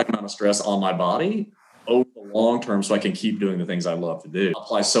that amount of stress on my body over the long term so I can keep doing the things I love to do? I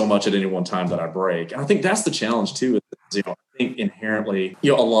apply so much at any one time that I break. And I think that's the challenge too. I think inherently, a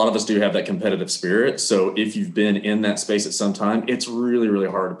lot of us do have that competitive spirit. So if you've been in that space at some time, it's really, really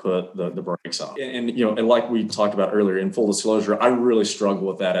hard to put the brakes on. And like we talked about earlier, in full disclosure, I really struggle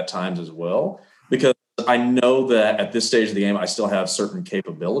with that at times as well, because I know that at this stage of the game, I still have certain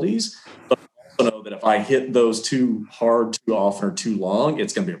capabilities, but I also know that if I hit those too hard, too often, or too long,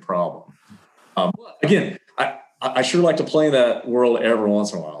 it's going to be a problem. Again, I sure like to play in that world every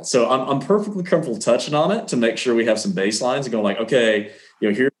once in a while. So I'm perfectly comfortable touching on it to make sure we have some baselines and going like, okay,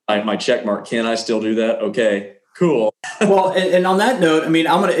 here's my check mark. Can I still do that? Okay, cool. Well, and on that note, I mean,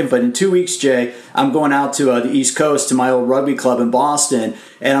 in 2 weeks, Jay, I'm going out to the East Coast to my old rugby club in Boston,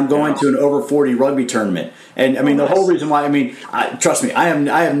 and I'm going to an over 40 rugby tournament. And I mean, the whole reason why, trust me, I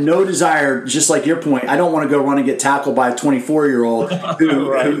have no desire, just like your point, I don't want to go run and get tackled by a 24-year-old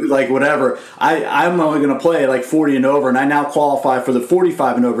who like whatever. I'm only going to play like 40 and over, and I now qualify for the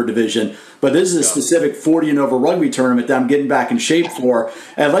 45 and over division. But this is a specific 40 and over rugby tournament that I'm getting back in shape for.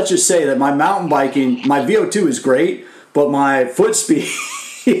 And let's just say that my mountain biking, my VO2 is great, but my foot speed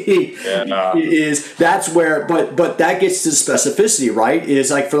that's where, but that gets to specificity, right? Is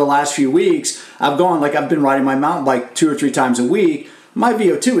like for the last few weeks, I've been riding my mountain bike 2 or 3 times a week. My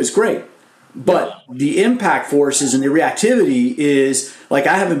VO2 is great, but the impact forces and the reactivity is like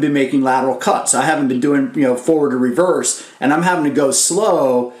I haven't been making lateral cuts. I haven't been doing forward or reverse, and I'm having to go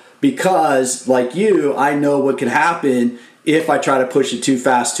slow because, like you, I know what could happen if I try to push it too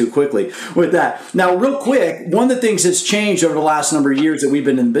fast, too quickly. With that, now, real quick, one of the things that's changed over the last number of years that we've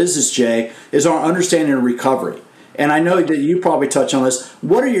been in business, Jay, is our understanding of recovery. And I know that you probably touch on this.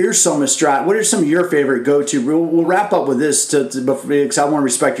 What are some of your favorite go-to? We'll wrap up with this because I want to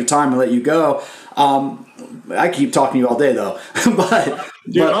respect your time and let you go. I keep talking to you all day, though.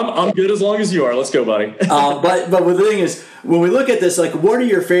 I'm good as long as you are. Let's go, buddy. But the thing is, when we look at this, like, what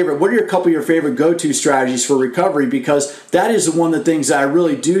are a couple of your favorite go-to strategies for recovery? Because that is one of the things that I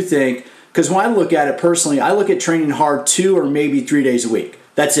really do think, because when I look at it personally, I look at training hard 2 or maybe 3 days a week.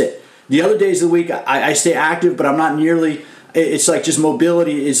 That's it. The other days of the week, I stay active, but I'm not nearly, it's like just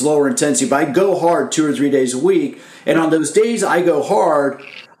mobility is lower intensity. But I go hard 2 or 3 days a week. And on those days I go hard,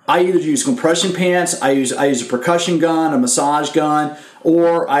 I either use compression pants, I use a percussion gun, a massage gun,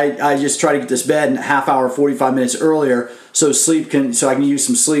 or I just try to get this bed in a half hour, 45 minutes earlier so I can use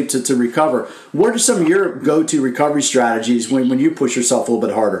some sleep to recover. What are some of your go-to recovery strategies when you push yourself a little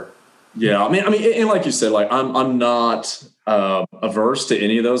bit harder? Yeah, I mean, and like you said, like I'm not averse to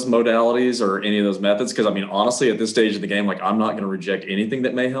any of those modalities or any of those methods, because I mean, honestly, at this stage of the game, like I'm not going to reject anything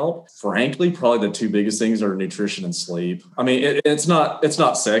that may help. Frankly, probably the 2 biggest things are nutrition and sleep. I mean, it's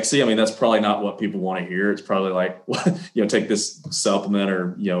not sexy. I mean, that's probably not what people want to hear. It's probably like, take this supplement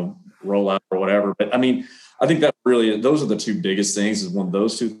or roll out or whatever. But I mean, I think that really, those are the 2 biggest things. Is when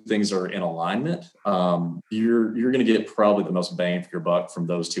those 2 things are in alignment, you're going to get probably the most bang for your buck from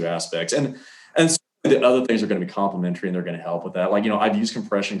those 2 aspects. And the other things are going to be complementary and they're going to help with that. Like, I've used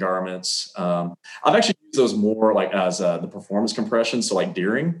compression garments. I've actually used those more like as the performance compression. So like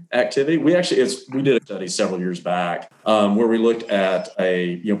during activity, we did a study several years back where we looked at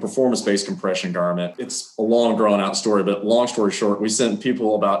a, performance-based compression garment. It's a long drawn out story, but long story short, we sent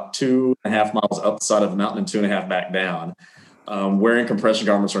people about 2.5 miles up the side of the mountain and 2.5 back down, wearing compression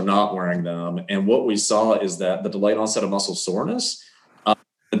garments or not wearing them. And what we saw is that the delayed onset of muscle soreness,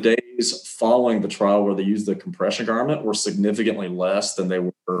 the days following the trial where they used the compression garment were significantly less than they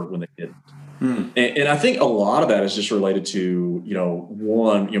were when they didn't. And I think a lot of that is just related to,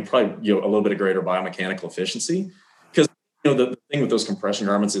 probably, a little bit of greater biomechanical efficiency. Because, the thing with those compression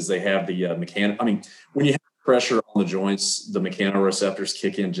garments is they have the when you have pressure on the joints, the mechanoreceptors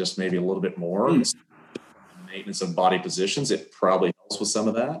kick in just maybe a little bit more. Maintenance of body positions, it probably helps with some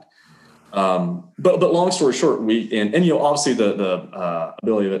of that. But long story short, obviously the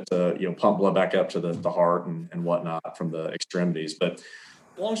ability of it to pump blood back up to the heart and whatnot from the extremities. But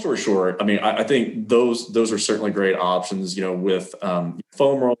Long story short, I mean, I think those are certainly great options, with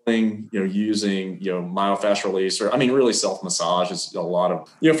foam rolling, using, myofascial release, or I mean, really self-massage is a lot of,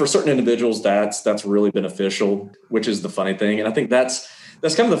 for certain individuals, that's really beneficial, which is the funny thing. And I think that's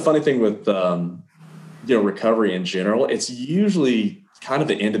kind of the funny thing with, recovery in general. It's usually kind of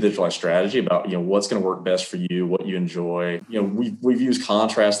the individualized strategy about, what's going to work best for you, what you enjoy. We've used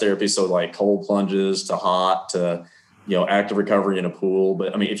contrast therapy. So like cold plunges to hot to, active recovery in a pool.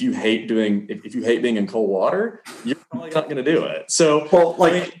 But I mean, if you hate being in cold water, you're probably not going to do it. So,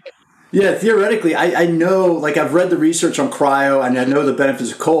 well, yeah, theoretically, I know, like I've read the research on cryo and I know the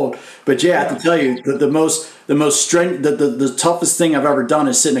benefits of cold, but I have to tell you the toughest thing I've ever done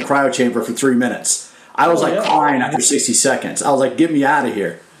is sit in a cryo chamber for 3 minutes. I was crying after 60 seconds. I was like, get me out of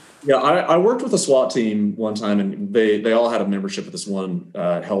here. Yeah, I worked with a SWAT team one time, and they all had a membership at this one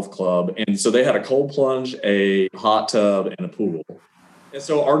health club. And so they had a cold plunge, a hot tub, and a pool. And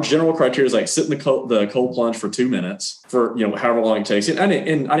so our general criteria is like sit in the cold plunge for 2 minutes for, however long it takes. And I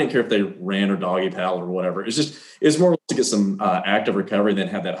didn't care if they ran or doggy paddled or whatever. It's more to get some active recovery, then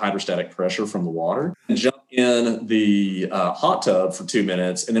have that hydrostatic pressure from the water, and jump in the hot tub for 2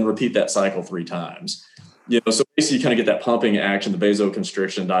 minutes, and then repeat that cycle 3 times. So basically you kind of get that pumping action, the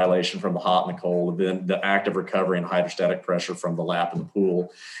vasoconstriction, dilation from the hot and the cold, and then the active recovery and hydrostatic pressure from the lap and the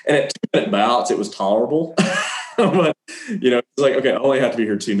pool. And at 2-minute bouts, it was tolerable. But, it's like, okay, I only have to be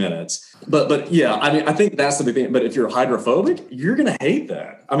here 2 minutes. But yeah, I mean, I think that's the big thing. But if you're hydrophobic, you're going to hate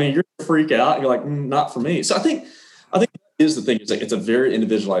that. I mean, you're going to freak out. You're like, not for me. So I think that is the thing. It's like, it's a very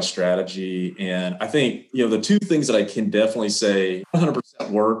individualized strategy. And I think, the 2 things that I can definitely say 100%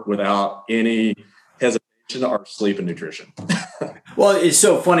 work without any hesitation are sleep and nutrition. Well, it's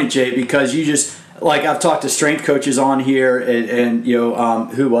so funny, Jay, because you just, like, I've talked to strength coaches on here, and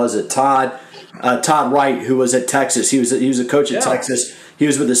who was it? Todd Wright, who was at Texas. He was a coach at Texas. He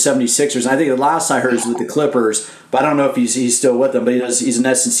was with the 76ers. I think the last I heard was with the Clippers, but I don't know if he's still with them. But he's an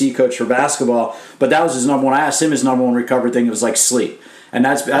S&C coach for basketball. But that was his number one. I asked him his number one recovery thing. It was like sleep, and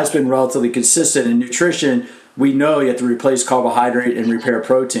that's been relatively consistent. In nutrition, we know you have to replace carbohydrate and repair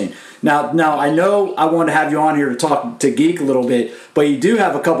protein. Now I know I want to have you on here to geek a little bit, but you do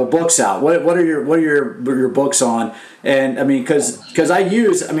have a couple books out. What are your books on? And I mean, because I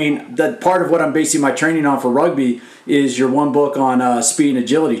use, I mean, that part of what I'm basing my training on for rugby is your one book on speed and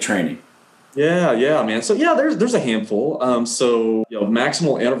agility training. Yeah, man. So there's a handful.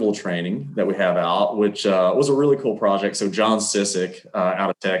 Maximal interval training that we have out, which was a really cool project. So John Sissick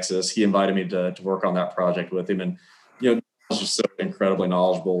out of Texas, he invited me to work on that project with him, and was just so incredibly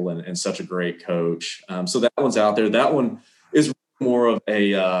knowledgeable and such a great coach. So that one's out there. That one is more of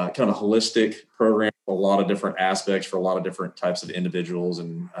a kind of a holistic program, a lot of different aspects for a lot of different types of individuals,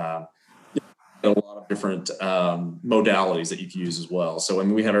 and a lot of different modalities that you can use as well. So I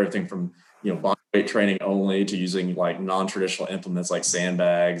mean, we have everything from body weight training only to using like non-traditional implements like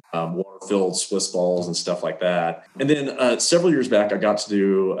sandbags, water-filled Swiss balls and stuff like that. And then several years back, I got to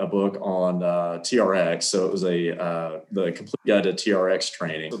do a book on TRX. So it was the complete guide to TRX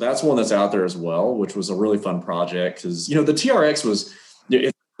training. So that's one that's out there as well, which was a really fun project because, the TRX was,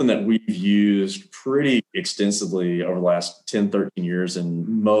 it's something that we've used pretty extensively over the last 10, 13 years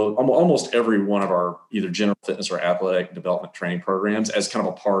in almost every one of our either general fitness or athletic development training programs as kind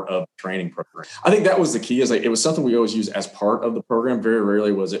of a part of the training program. I think that was the key, is like, it was something we always use as part of the program. Very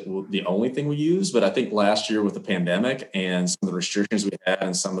rarely was it the only thing we used, but I think last year with the pandemic and some of the restrictions we had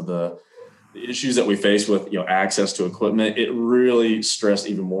and some of the issues that we faced with access to equipment, it really stressed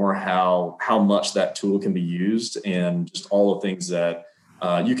even more how much that tool can be used and just all the things that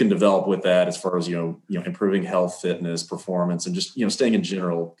you can develop with that as far as, improving health, fitness, performance, and just, staying in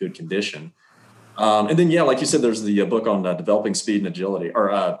general good condition. And then, like you said, there's the book on developing speed and agility,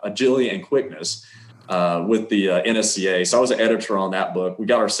 or agility and quickness with the NSCA. So I was an editor on that book. We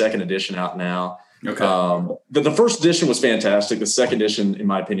got our second edition out now. Okay. The first edition was fantastic. The second edition, in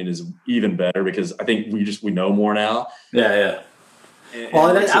my opinion, is even better because I think we know more now. Yeah.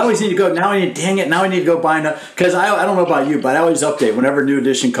 I always need to go. Now I need to go buy another, because I don't know about you, but I always update whenever a new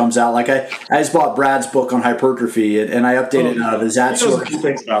edition comes out. Like I just bought Brad's book on hypertrophy, and I updated the Zats. He knows a few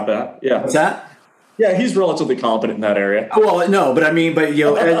things about that. Yeah. What's that? Yeah, he's relatively competent in that area. Well, no, but I mean,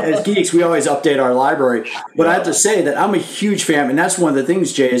 as geeks, we always update our library. But I have to say that I'm a huge fan, and that's one of the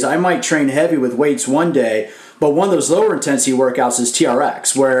things, Jay, is I might train heavy with weights one day, but one of those lower intensity workouts is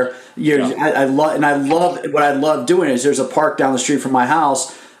TRX, where I love doing is there's a park down the street from my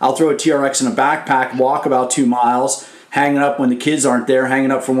house. I'll throw a TRX in a backpack, walk about 2 miles, hang it up when the kids aren't there, hang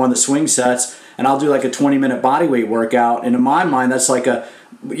it up from one of the swing sets, and I'll do like a 20-minute body weight workout. And in my mind, that's like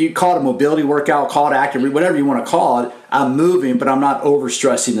you call it a mobility workout, call it active, whatever you want to call it. I'm moving, but I'm not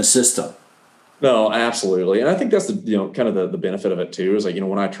overstressing the system. No, absolutely. And I think that's kind of the benefit of it too, is like,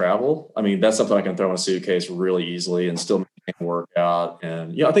 when I travel, I mean, that's something I can throw in a suitcase really easily and still work out.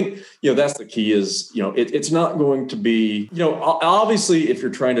 And, I think, that's the key is, it's not going to be, obviously if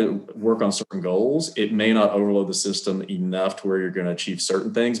you're trying to work on certain goals, it may not overload the system enough to where you're going to achieve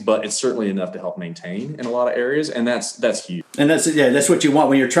certain things, but it's certainly enough to help maintain in a lot of areas. And that's huge. And that's what you want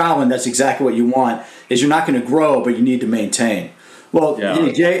when you're traveling. That's exactly what you want, is you're not going to grow, but you need to maintain. Well,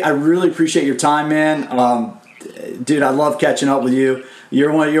 Jay, I really appreciate your time, man. Dude, I love catching up with you.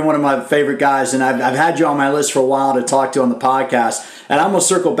 You're one of my favorite guys, and I've had you on my list for a while to talk to on the podcast. And I'm gonna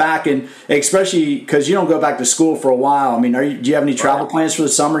circle back, and especially because you don't go back to school for a while. I mean, do you have any travel plans for the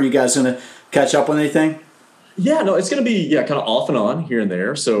summer? Are you guys gonna catch up on anything? Yeah, no, it's going to be kind of off and on here and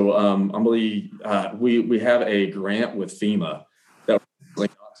there. So we have a grant with FEMA that we're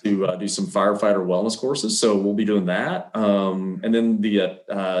to do some firefighter wellness courses. So we'll be doing that. And then the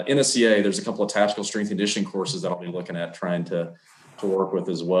NSCA, there's a couple of tactical strength conditioning courses that I'll be looking at trying to work with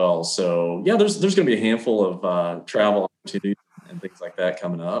as well. So yeah, there's going to be a handful of travel opportunities and things like that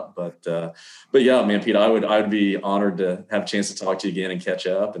coming up. But yeah, man, Pete, I would be honored to have a chance to talk to you again and catch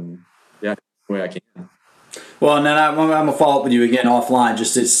up. And yeah, the way I can. Well, and then I'm going to follow up with you again offline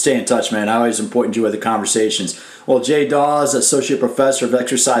just to stay in touch, man. I always enjoy the conversations. Well, Jay Dawes, Associate Professor of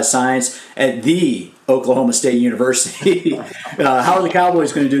Exercise Science at the Oklahoma State University. How are the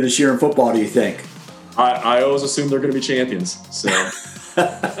Cowboys going to do this year in football, do you think? I always assume they're going to be champions. So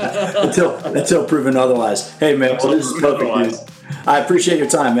until proven otherwise. Hey, man, well, this is perfect news. I appreciate your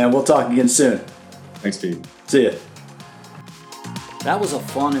time, man. We'll talk again soon. Thanks, Pete. See ya. That was a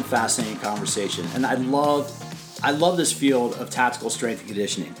fun and fascinating conversation, and I love this field of tactical strength and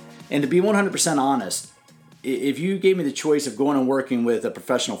conditioning. And to be 100% honest, if you gave me the choice of going and working with a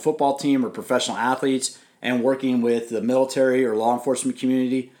professional football team or professional athletes and working with the military or law enforcement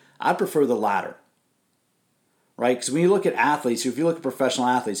community, I'd prefer the latter. Right? Because when you look at athletes, if you look at professional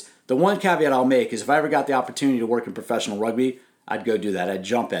athletes, the one caveat I'll make is if I ever got the opportunity to work in professional rugby, I'd go do that. I'd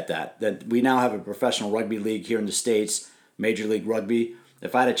jump at that. That we now have a professional rugby league here in the States, Major League Rugby.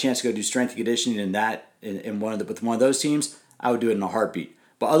 If I had a chance to go do strength and conditioning with one of those teams, I would do it in a heartbeat.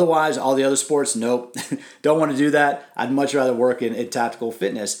 But otherwise, all the other sports, nope, don't want to do that. I'd much rather work in tactical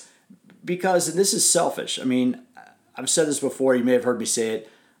fitness because this is selfish. I mean, I've said this before. You may have heard me say it.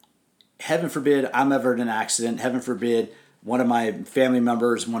 Heaven forbid I'm ever in an accident. Heaven forbid one of my family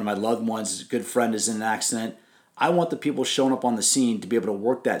members, one of my loved ones, a good friend is in an accident. I want the people showing up on the scene to be able to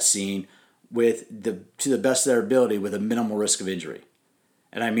work that scene to the best of their ability with a minimal risk of injury.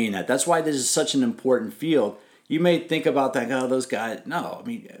 And I mean that. That's why this is such an important field. You may think about that, those guys. No, I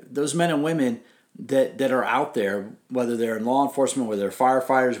mean, those men and women that are out there, whether they're in law enforcement, whether they're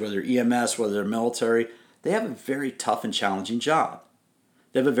firefighters, whether they're EMS, whether they're military, they have a very tough and challenging job.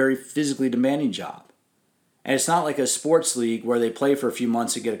 They have a very physically demanding job. And it's not like a sports league where they play for a few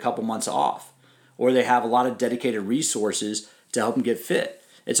months and get a couple months off, or they have a lot of dedicated resources to help them get fit.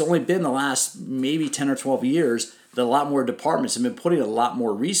 It's only been the last maybe 10 or 12 years that a lot more departments have been putting a lot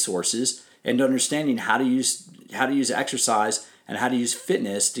more resources into understanding how to use exercise and how to use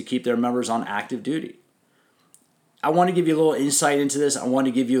fitness to keep their members on active duty. I want to give you a little insight into this. I want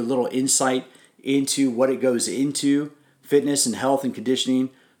to give you a little insight into what it goes into fitness and health and conditioning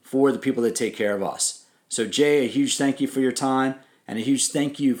for the people that take care of us. So Jay, a huge thank you for your time, and a huge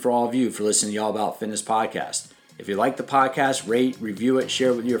thank you for all of you for listening to the All About Fitness podcast. If you like the podcast, rate, review it,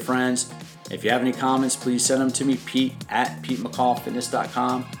 share it with your friends. If you have any comments, please send them to me,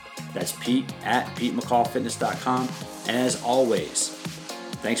 pete@PeteMcCallFitness.com. That's pete@PeteMcCallFitness.com. And as always,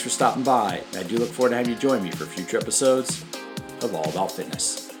 thanks for stopping by. I do look forward to having you join me for future episodes of All About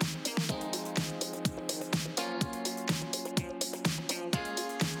Fitness.